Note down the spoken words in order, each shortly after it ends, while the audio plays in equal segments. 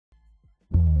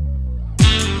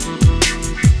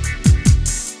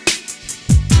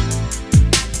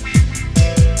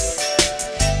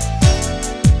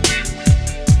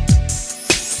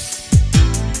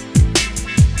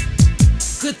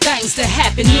things that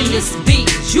happen in this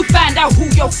biz. You find out who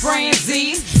your friends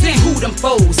is, then who them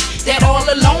foes that all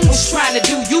alone was trying to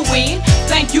do you in.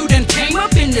 Think you done came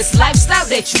up in this lifestyle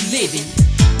that you living,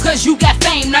 cause you got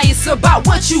fame, now it's about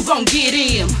what you gon' get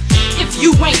in. If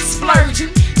you ain't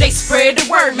splurging, they spread the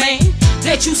word, man,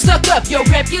 that you stuck up your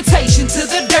reputation to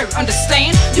the dirt.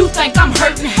 Understand? You think I'm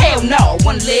hurting? Hell no,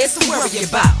 one less to worry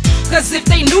about. Cause if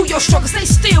they knew your struggles, they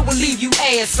still would leave you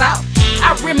ass out.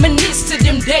 I reminisce to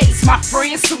them days, my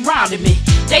friends surrounded me.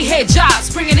 They had jobs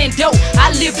bringing in dope,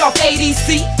 I lived off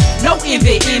ADC. No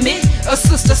envy in me, a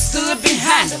sister stood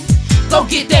behind them. Go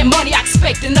get that money, I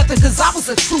expected nothing, cause I was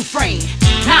a true friend.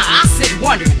 Now I sit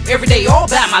wondering, every day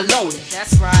all by my lonely.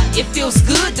 That's right. It feels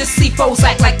good to see folks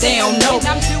act like they don't know. And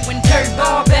I'm doing dirt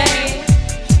ball bad,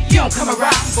 you don't come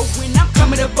around. But when I'm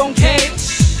coming up on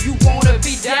cash, you wanna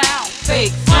be down.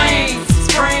 Fake friends.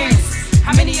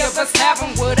 How many of us have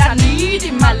them? What I need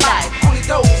in my life, only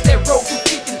those that roll through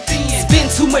thick and thin.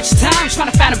 Spend too much time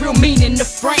trying to find a real meaning to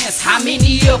friends. How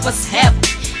many of us have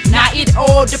them? Now it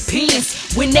all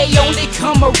depends. When they only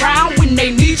come around when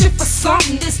they need you for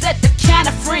something. Is that the kind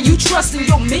of friend you trust in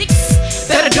your mix?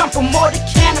 Better dump them more the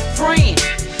kind of friend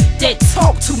that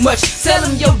talk too much. Tell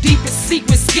them your deepest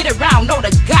secrets, get around, know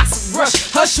the gossip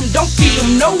rush. Hush them, don't feed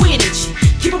them no energy,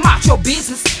 keep them out your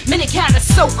business. Many kind of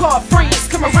so-called friends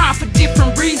come around for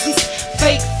different reasons.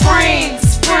 Fake friends.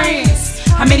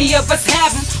 How many of us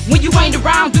have them? When you ain't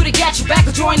around, do they got your back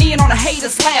or join in on the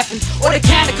haters laughing? Or they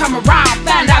kinda come around,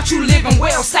 find out you living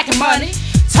well, stacking money,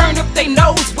 turn up they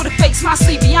nose with a fake smile,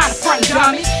 see beyond the front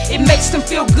dummy. It makes them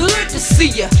feel good to see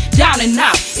you down and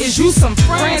out. Is you some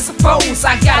friends or foes?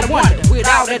 I gotta wonder,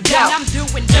 without a doubt. When I'm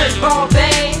doing dirt ball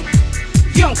bad,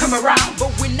 you don't come around. But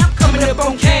when I'm coming up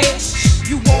on cash,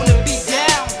 you wanna be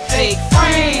down. Fake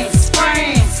friends.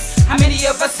 How many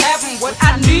of us have them? What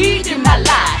I need in my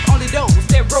life, only those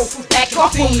that roll through back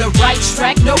off on the right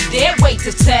track. No dead weight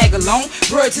to tag along.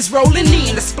 Birds is rolling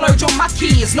in, the splurge on my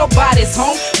kids, nobody's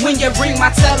home. When you ring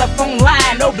my telephone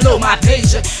line, no blow my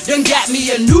pager. Done got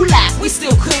me a new life, we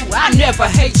still cool, I never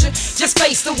hate you. Just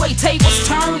face the way tables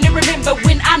turn and remember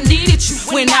when I needed you.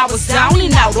 When I was down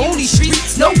and out on these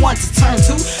streets, no one to turn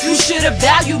to. You should have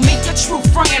valued me, your true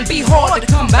friend. Be hard to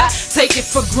come by, take it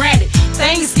for granted.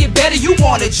 Things get better, you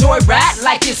wanna joyride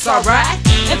like it's alright.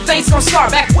 And things gon' start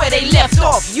back where they left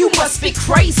off. You must be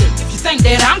crazy if you think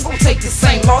that I'm gon' take the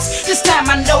same loss. This time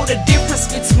I know the difference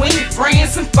between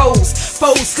friends and foes.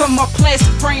 Foes come up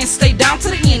plastic, friends stay down to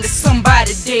the end of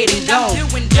somebody dead and gone. I'm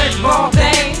doing dirt ball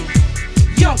bad,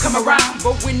 you don't come around.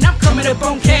 But when I'm coming up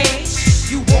on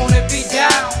cash, you wanna be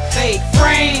down. Fake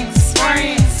friends.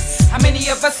 How many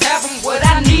of us have them? What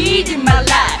I need in my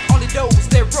life, only those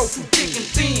that roll through thick and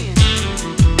thin.